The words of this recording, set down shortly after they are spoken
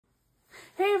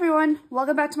everyone,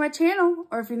 welcome back to my channel,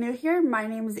 or if you're new here, my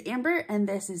name is Amber and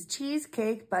this is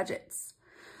Cheesecake Budgets.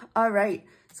 All right,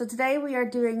 so today we are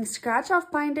doing scratch off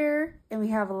binder and we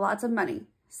have lots of money.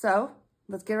 So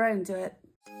let's get right into it.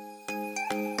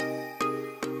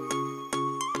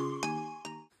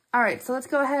 All right, so let's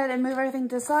go ahead and move everything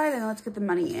to the side and let's get the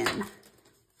money in.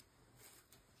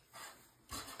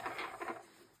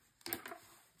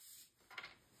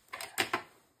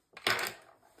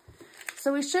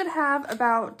 So we should have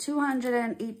about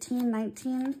 218,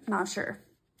 19, not sure.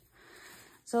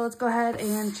 So let's go ahead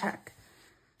and check.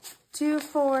 2,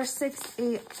 4, 6,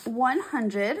 8,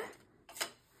 100,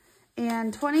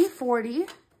 and 20, 40,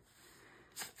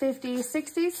 50,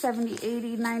 60, 70,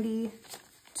 80, 90,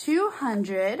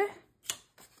 200,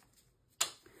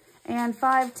 and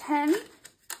 5, 10,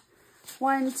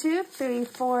 1, 2, 3,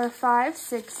 4, 5,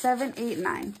 6, 7, 8,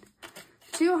 9,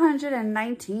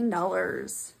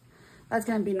 $219. That's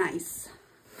gonna be nice.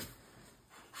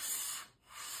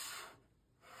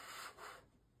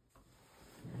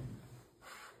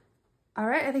 All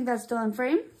right, I think that's still in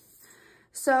frame.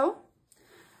 So,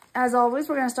 as always,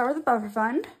 we're gonna start with the buffer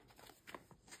fund.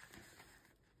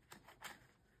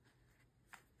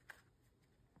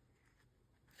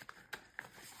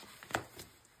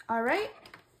 All right,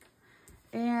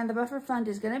 and the buffer fund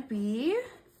is gonna be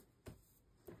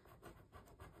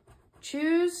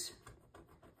choose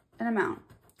an amount.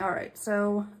 All right,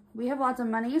 so we have lots of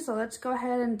money, so let's go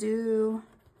ahead and do,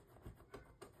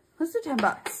 let's do 10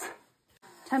 bucks.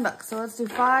 10 bucks, so let's do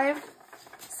 5,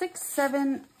 6,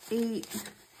 7, 8,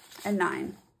 and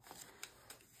 9,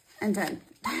 and 10.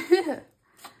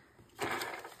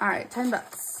 All right, 10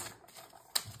 bucks.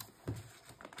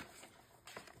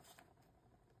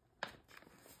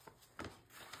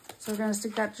 So we're gonna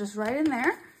stick that just right in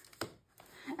there.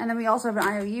 And then we also have an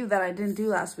IOU that I didn't do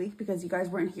last week because you guys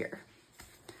weren't here.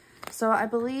 So I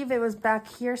believe it was back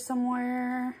here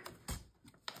somewhere.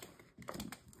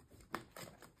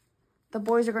 The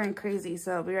boys are going crazy,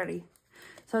 so be ready.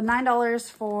 So $9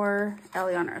 for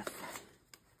Ellie on Earth.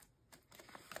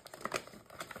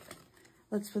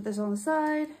 Let's put this on the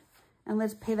side and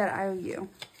let's pay that IOU.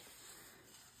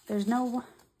 There's no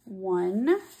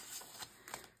 1,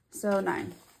 so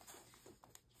 9.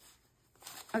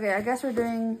 Okay, I guess we're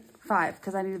doing 5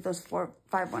 because I needed those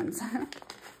 5 ones.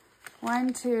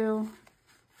 1, 2,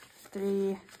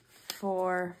 3,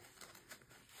 4,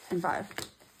 and 5.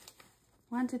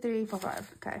 1, 2, 3, 4,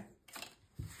 5. Okay.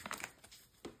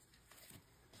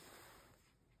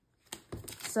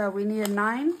 So we need a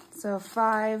 9. So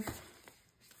 5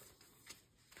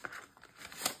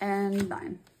 and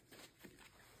 9.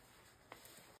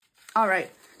 All right.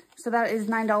 So that is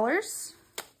 $9.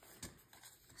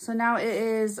 So now it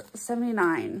is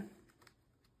 79.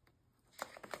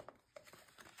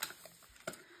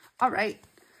 All right.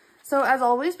 So as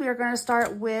always, we are going to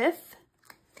start with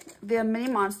the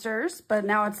mini monsters, but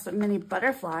now it's mini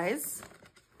butterflies.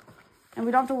 And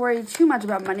we don't have to worry too much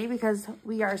about money because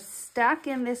we are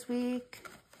stacking this week.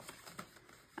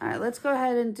 All right, let's go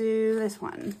ahead and do this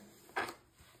one.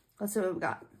 Let's see what we've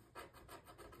got.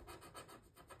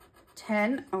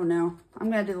 10. Oh no, I'm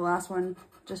going to do the last one.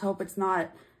 Just hope it's not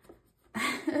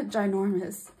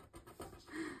ginormous.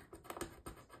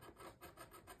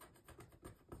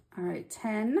 All right,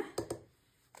 10.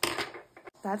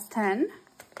 That's 10.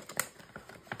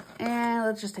 And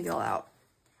let's just take it all out.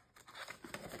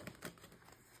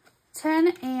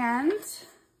 10 and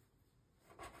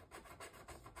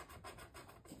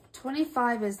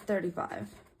 25 is 35.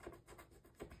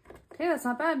 Okay, that's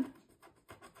not bad.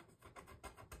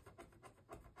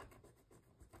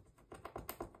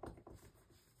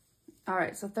 All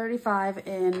right, so 35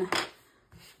 in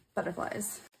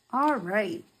butterflies. All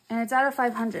right, and it's out of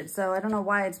 500, so I don't know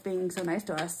why it's being so nice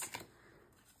to us.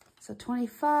 So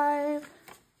 25.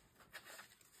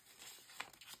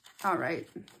 All right.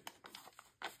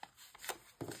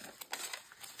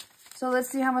 So let's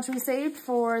see how much we saved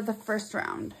for the first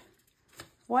round.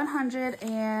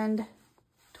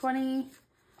 120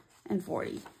 and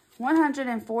 40.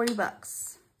 140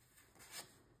 bucks.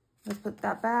 Let's put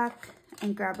that back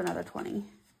and grab another 20.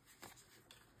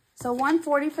 So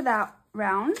 140 for that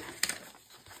round.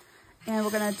 And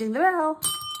we're gonna ding the bell.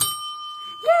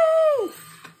 Yay!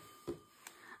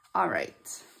 All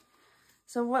right.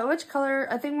 So which color?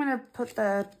 I think I'm gonna put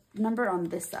the number on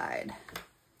this side.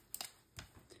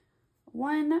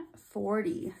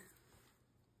 140.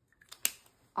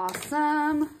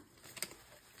 Awesome.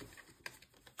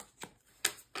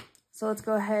 So let's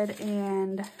go ahead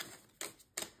and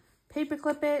paper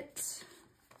clip it.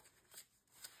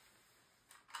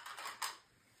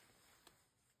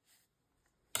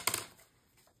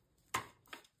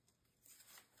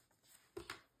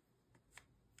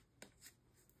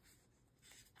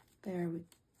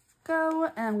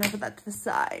 I'm gonna put that to the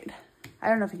side. I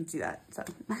don't know if you can see that, so.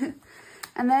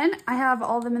 And then I have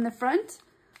all of them in the front.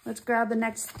 Let's grab the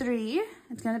next 3.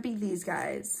 It's gonna be these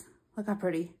guys. Look how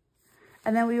pretty.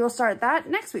 And then we will start that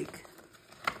next week.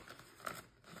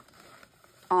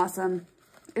 Awesome.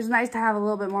 It's nice to have a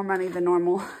little bit more money than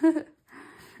normal.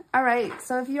 All right,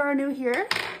 so if you are new here,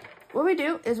 what we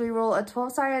do is we roll a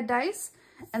 12-sided dice,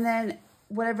 and then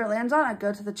whatever it lands on, I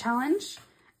go to the challenge,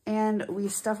 and we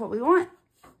stuff what we want.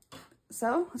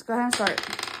 So let's go ahead and start.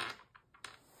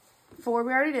 4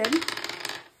 we already did.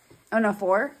 Oh no,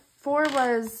 4. 4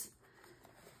 was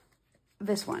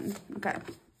this one. Okay.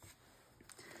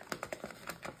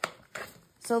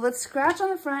 So let's scratch on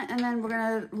the front, and then we're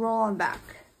gonna roll on back.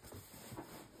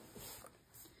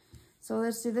 So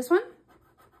let's do this one.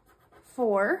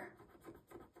 4.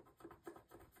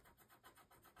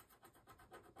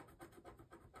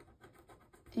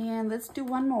 And let's do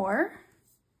one more.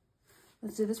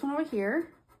 Let's do this one over here.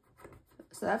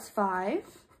 So that's 5.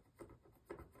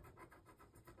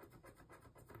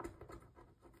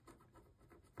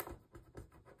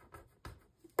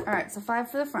 All right, so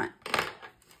 5 for the front.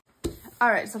 All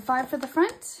right, so 5 for the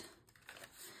front.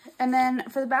 And then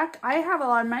for the back, I have a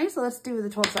lot of money, so let's do the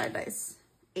 12-sided dice.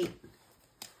 8.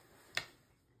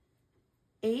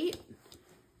 8.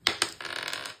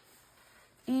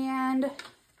 And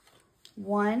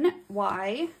 1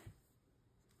 Y.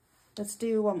 Let's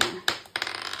do one more.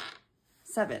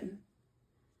 7.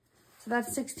 So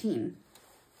that's 16.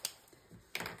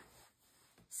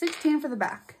 16 for the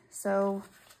back. So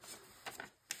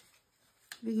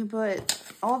we can put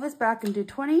all this back and do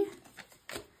 20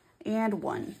 and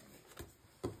 1.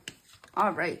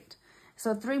 All right.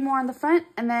 So 3 more on the front,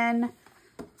 and then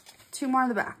 2 more on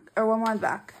the back, or 1 more on the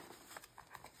back.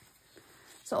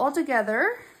 So all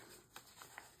together,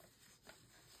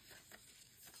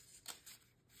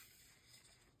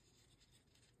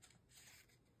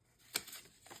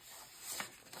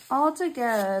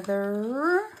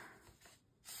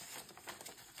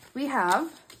 we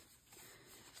have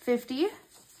 50,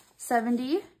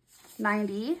 70,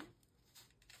 90,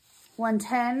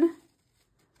 110,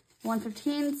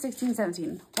 115, 16,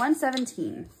 17,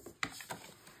 117.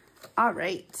 All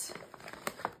right.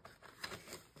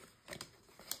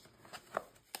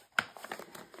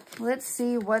 Let's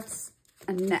see what's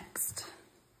next.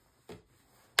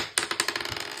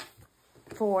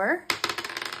 4,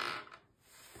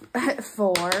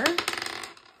 4,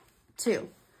 2.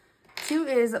 2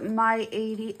 is my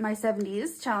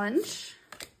 70s challenge.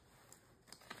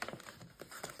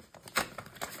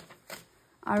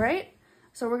 All right,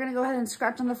 so we're gonna go ahead and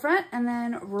scratch on the front and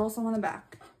then roll some on the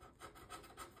back.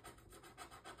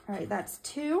 All right, that's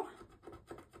 2.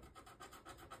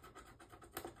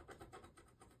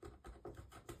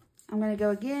 I'm gonna go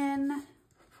again.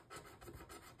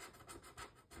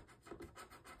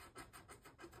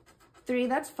 3,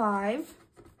 that's 5.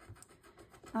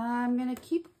 I'm gonna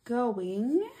keep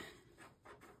going.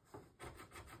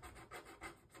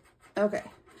 Okay,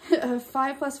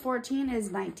 5 plus 14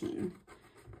 is 19.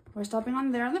 We're stopping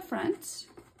on there on the front.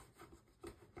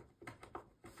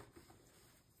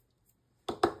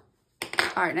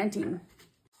 All right, 19.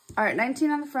 All right,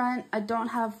 19 on the front. I don't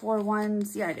have 4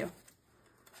 1s. Yeah, I do.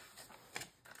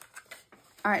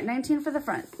 All right, 19 for the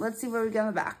front. Let's see what we get on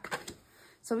the back.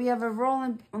 So we have a roll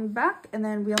on the back, and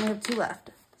then we only have 2 left.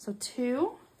 So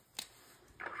 2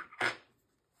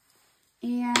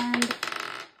 and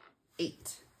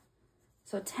 8.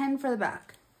 So 10 for the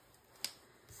back.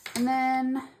 And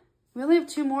then we only have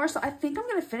 2 more, so I think I'm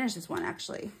gonna finish this one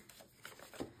actually.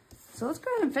 So let's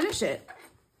go ahead and finish it.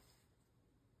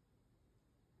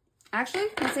 Actually,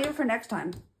 let's save it for next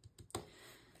time.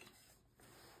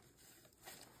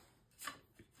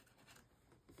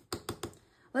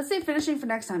 Let's say finishing for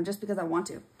next time, just because I want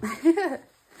to.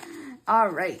 All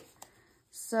right.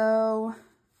 So,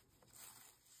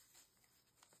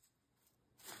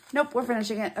 nope, we're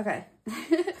finishing it. Okay.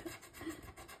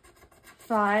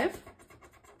 5.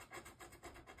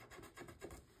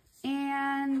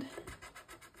 And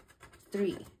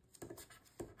 3.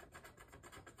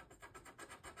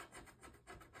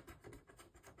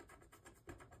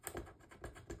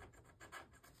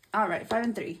 All right, 5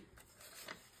 and 3.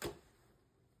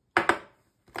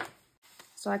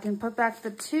 So I can put back the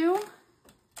 2,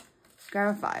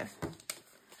 grab a 5.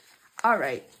 All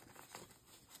right.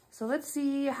 So let's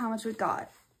see how much we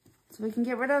got. So we can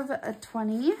get rid of a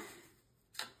 20.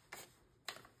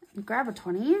 Grab a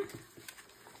 20.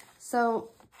 So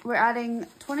we're adding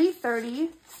 20, 30,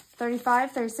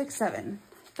 35, 36, 7.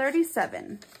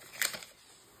 37.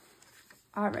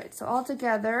 All right, so all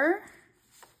together,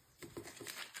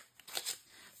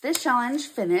 this challenge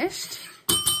finished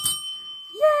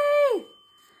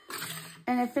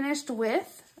And it finished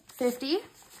with 50,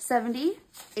 70,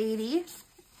 80,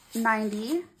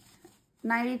 90,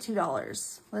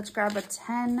 $92. Let's grab a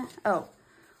 10. Oh,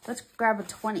 let's grab a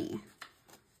 20.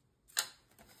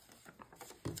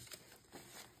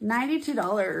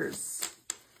 $92.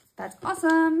 That's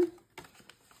awesome.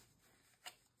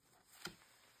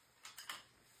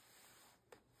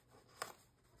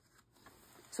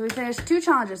 So we finished 2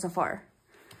 challenges so far.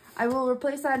 I will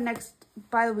replace that next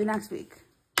week.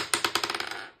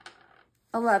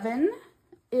 11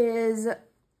 is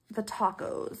the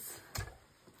tacos.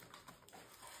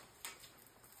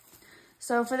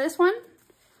 So for this one,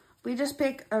 we just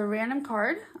pick a random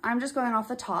card. I'm just going off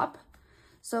the top.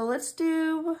 So let's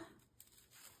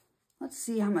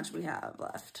see how much we have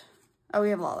left. Oh,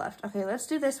 we have a lot left. Okay, let's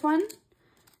do this one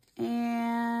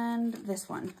and this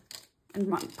one. And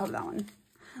probably that one.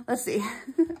 Let's see.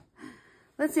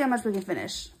 Let's see how much we can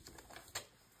finish.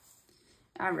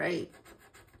 All right.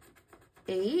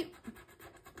 8.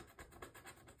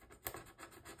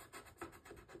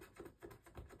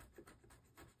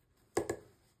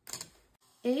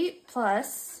 Eight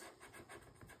plus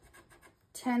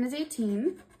 10 is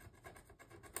 18.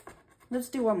 Let's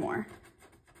do one more.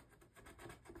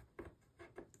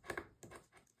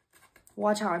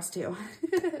 Watch how it's 2.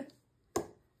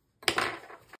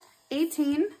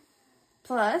 18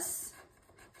 plus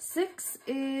 6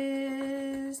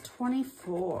 is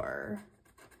 24,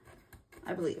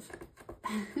 I believe.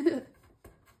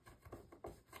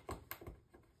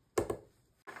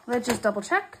 Let's just double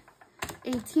check.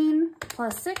 18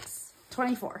 plus 6,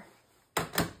 24.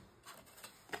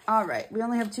 All right, we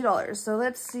only have $2. So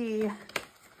let's see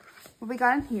what we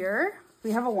got in here.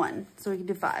 We have a 1, so we can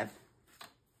do 5.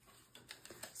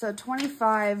 So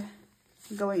 25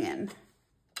 going in.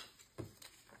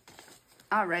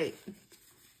 All right.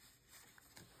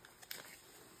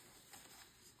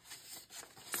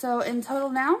 So in total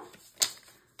now,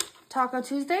 Taco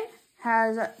Tuesday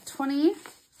has 20,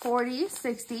 40,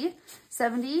 60,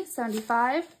 70,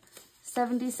 75,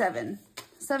 77.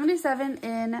 77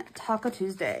 in Taco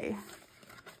Tuesday.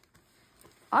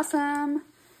 Awesome.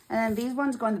 And then these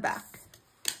ones go in the back.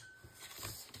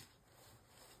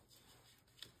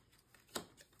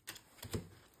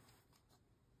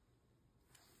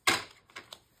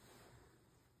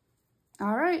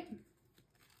 All right.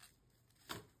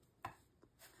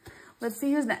 Let's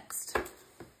see who's next.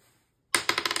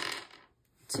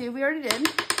 2 we already did.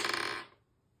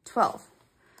 12.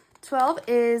 12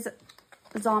 is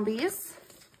zombies.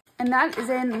 And that is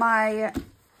in my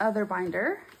other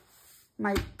binder,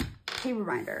 my paper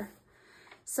binder.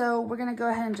 So we're gonna go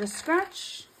ahead and just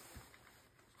scratch.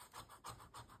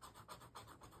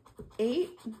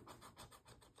 8.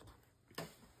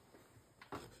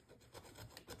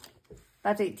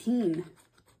 That's 18.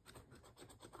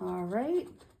 All right.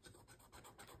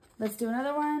 Let's do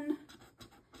another one.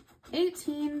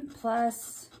 18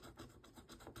 plus,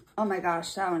 oh my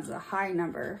gosh, that one's a high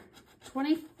number.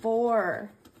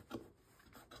 24.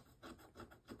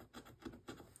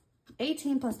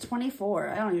 18 plus 24.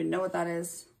 I don't even know what that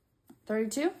is.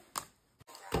 32?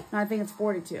 No, I think it's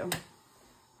 42.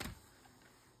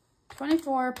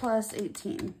 24 plus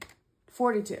 18.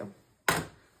 42.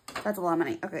 That's a lot of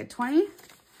money. Okay, 20,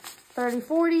 30,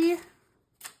 40,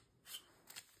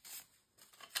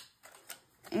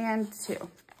 and 2.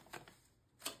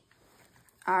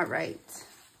 All right.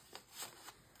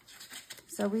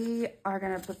 So we are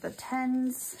gonna put the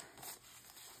 10s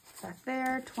back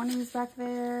there, 20s back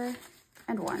there,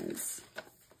 and 1s.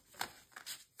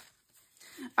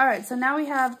 All right, so now we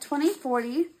have 20,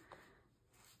 40,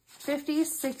 50,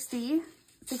 60,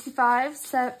 65,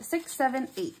 6, 7,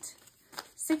 8.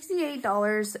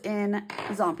 $68 in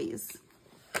zombies.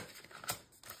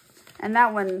 And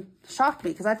that one shocked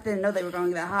me because I didn't know they were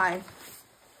going that high.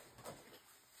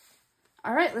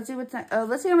 All right, let's see what's next.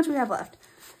 Let's see how much we have left.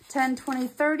 10, 20,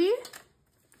 30,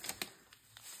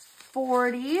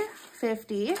 40,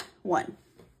 50, 1.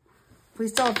 We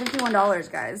still have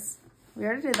 $51, guys. We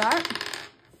already did that.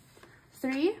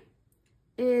 3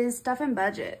 is stuff and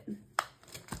budget.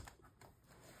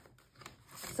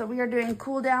 So we are doing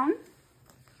cool down.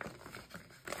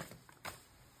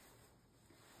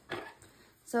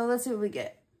 So let's see what we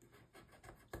get.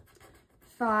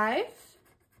 5.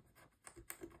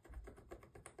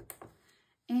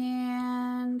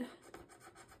 And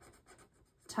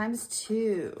times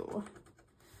 2.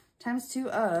 Times 2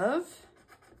 of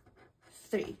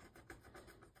 3.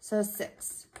 So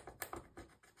 6.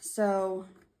 So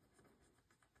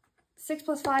 6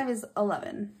 plus 5 is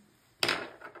 11.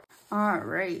 All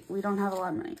right, we don't have a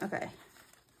lot of money. Okay.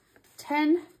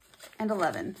 10 and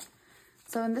 11.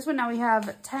 So in this one now we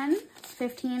have 10,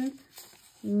 15,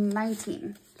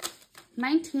 19.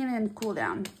 19 and cool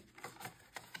down.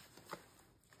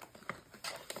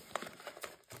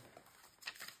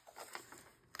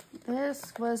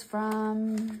 This was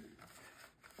from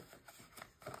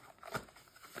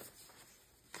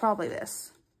probably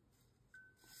this.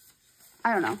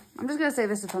 I don't know. I'm just gonna say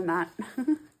this is from that.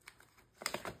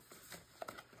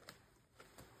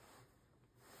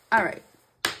 All right.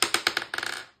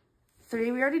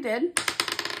 3 we already did.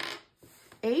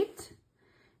 8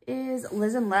 is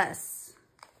Liz and Les.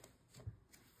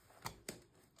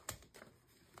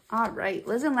 All right,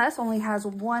 Liz and Les only has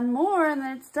one more and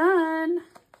then it's done.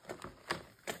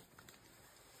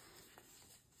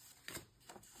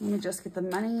 Let me just get the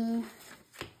money.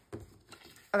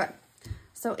 Okay,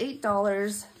 so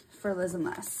 $8 for Liz and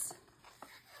Les.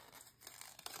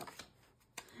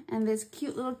 And this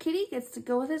cute little kitty gets to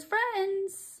go with his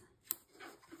friends.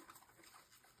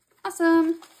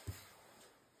 Awesome.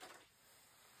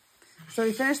 So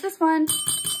we finished this one.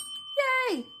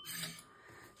 Yay!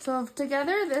 So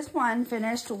together, this one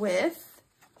finished with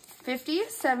 $50,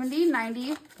 $70,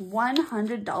 $90,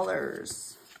 $100.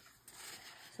 So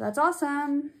that's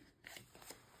awesome.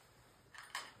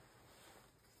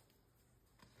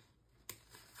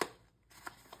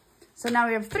 So now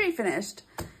we have 3 finished.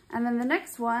 And then the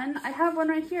next one, I have one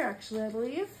right here actually, I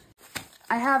believe.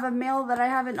 I have a mail that I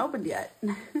haven't opened yet.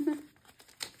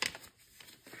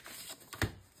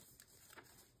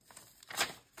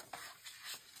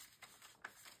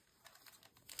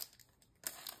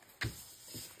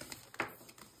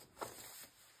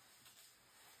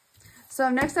 So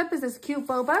next up is this cute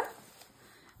boba.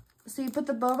 So you put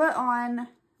the boba on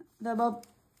the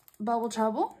bubble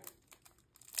trouble.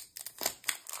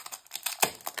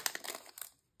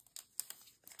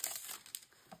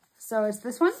 So it's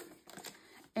this one,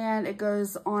 and it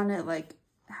goes on it like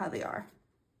how they are.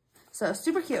 So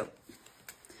super cute.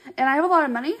 And I have a lot of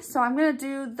money, so I'm gonna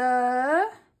do the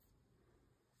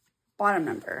bottom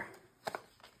number.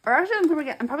 Or actually,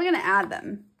 I'm probably gonna add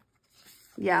them.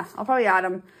 Yeah, I'll probably add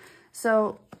them.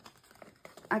 So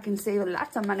I can save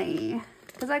lots of money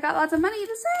because I got lots of money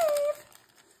to save.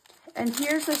 And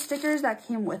here's the stickers that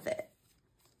came with it.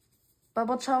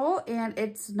 Bubble trouble, and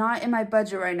it's not in my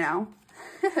budget right now.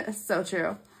 So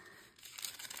true.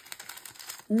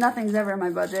 Nothing's ever in my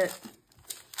budget.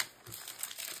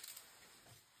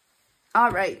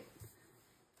 All right.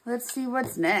 Let's see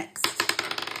what's next.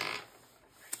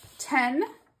 10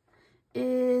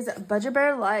 is Budget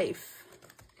Bear Life.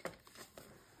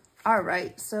 All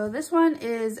right. So this one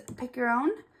is pick your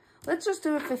own. Let's just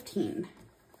do a 15.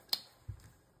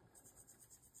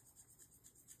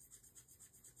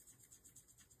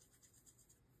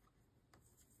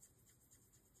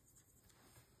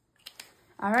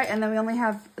 All right, and then we only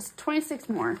have 26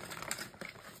 more.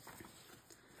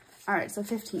 All right, so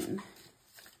 15.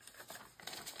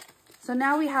 So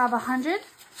now we have 100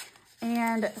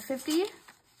 and 50,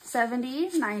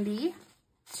 70, 90,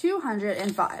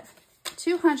 205.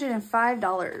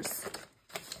 $205.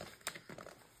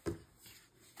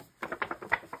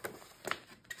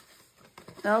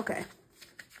 Okay.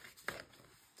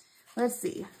 Let's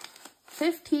see.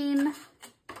 15,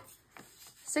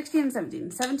 16 and 17.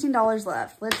 $17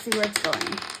 left. Let's see where it's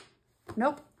going.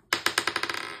 Nope.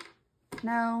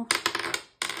 No.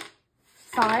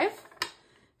 5.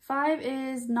 5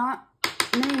 is not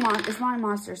it's not a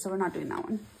monster, so we're not doing that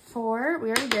one. 4, we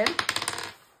already did.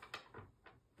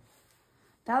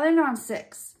 That landed on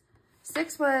 6.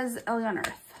 6 was Ellie on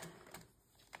Earth.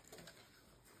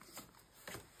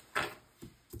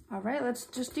 All right, let's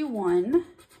just do 1.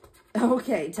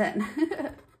 Okay, 10.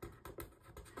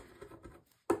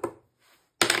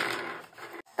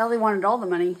 Ellie wanted all the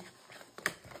money.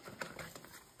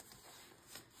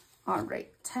 All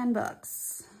right, 10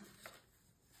 bucks.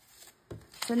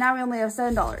 So now we only have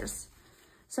 $7.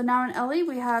 So now in Ellie,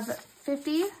 we have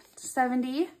 50,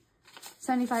 70,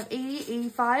 75, 80,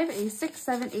 85, 86,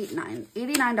 7, 8, 9.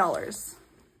 $89.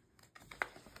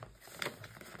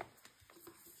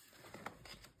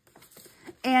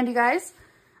 And you guys,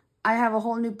 I have a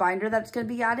whole new binder that's going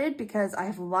to be added because I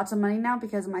have lots of money now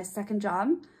because of my second job.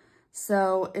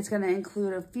 So it's going to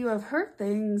include a few of her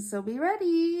things, so be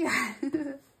ready.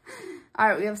 All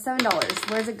right, we have $7.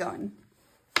 Where's it going?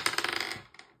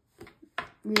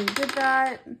 We already did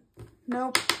that.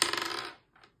 Nope.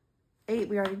 8,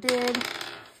 we already did.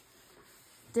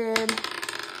 Did.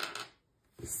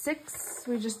 6,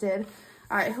 we just did.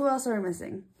 All right, who else are we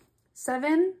missing?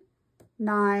 7,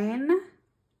 9.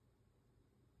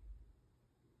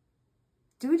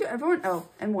 Do we do everyone? Oh,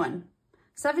 and 1.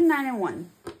 7, 9, and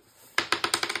 1.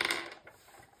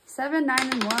 7, 9,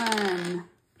 and 1.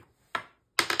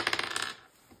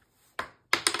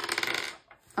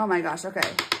 Oh my gosh, okay.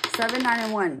 7, 9,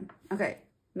 and 1. Okay,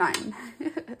 9.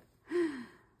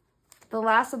 The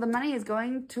last of the money is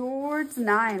going towards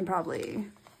 9, probably.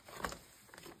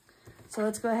 So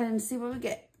let's go ahead and see what we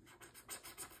get.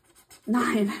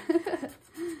 9.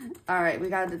 All right, we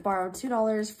got to borrow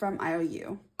 $2 from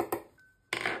IOU.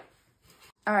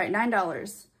 All right,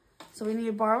 $9. So we need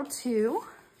to borrow 2.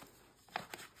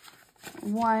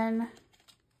 1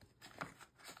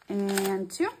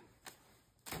 and 2.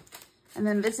 And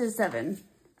then this is 7.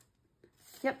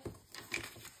 Yep.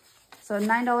 So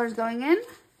 $9 going in.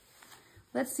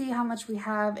 Let's see how much we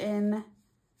have in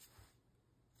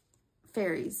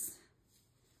fairies.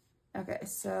 Okay,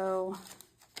 so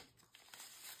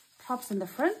props in the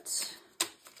front.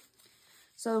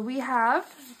 So we have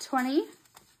 20,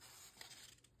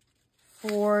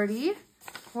 40,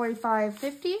 45,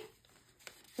 50,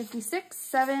 56,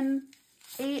 7,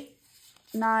 8,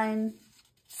 9,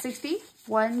 60,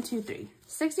 1, 2, 3.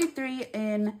 63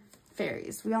 in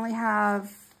fairies. We only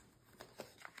have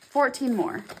 14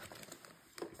 more.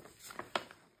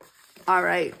 All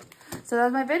right, so that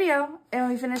was my video, and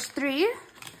we finished 3.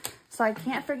 So I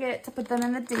can't forget to put them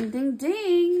in the ding, ding,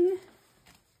 ding.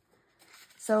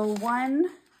 So 1,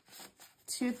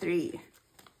 2, 3.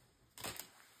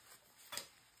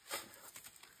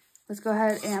 Let's go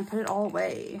ahead and put it all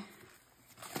away.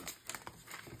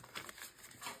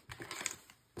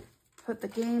 Put the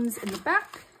games in the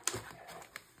back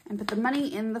and put the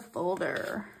money in the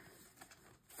folder.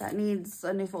 That needs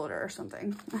a new folder or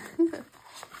something.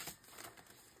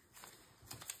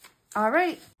 All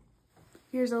right.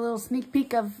 Here's a little sneak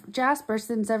peek of Jasper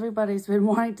since everybody's been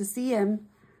wanting to see him.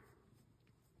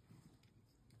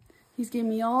 He's giving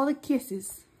me all the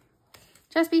kisses.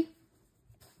 Jaspy.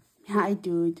 Hi,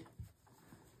 dude.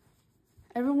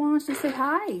 Everyone wants to say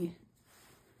hi. Can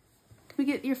we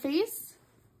get your face?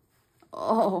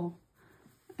 Oh.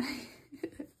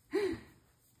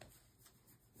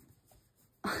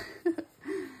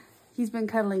 He's been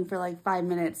cuddling for like 5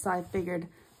 minutes, so I figured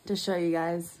to show you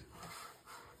guys.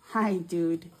 Hi,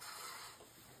 dude.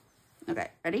 Okay,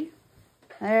 ready?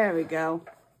 There we go.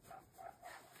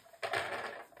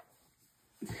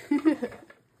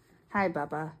 Hi,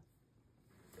 Bubba.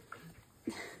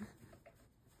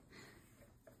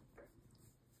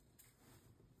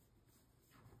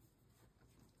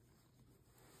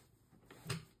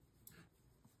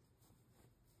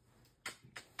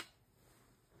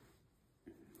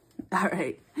 All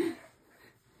right.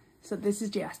 So this is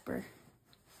Jasper.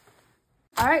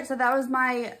 All right, so that was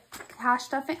my cash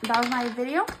stuffing. That was my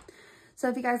video. So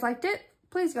if you guys liked it,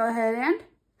 please go ahead and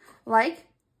like,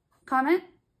 comment,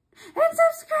 and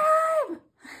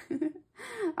subscribe.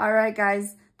 All right,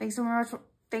 guys. Thanks so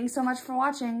much for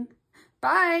watching.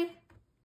 Bye.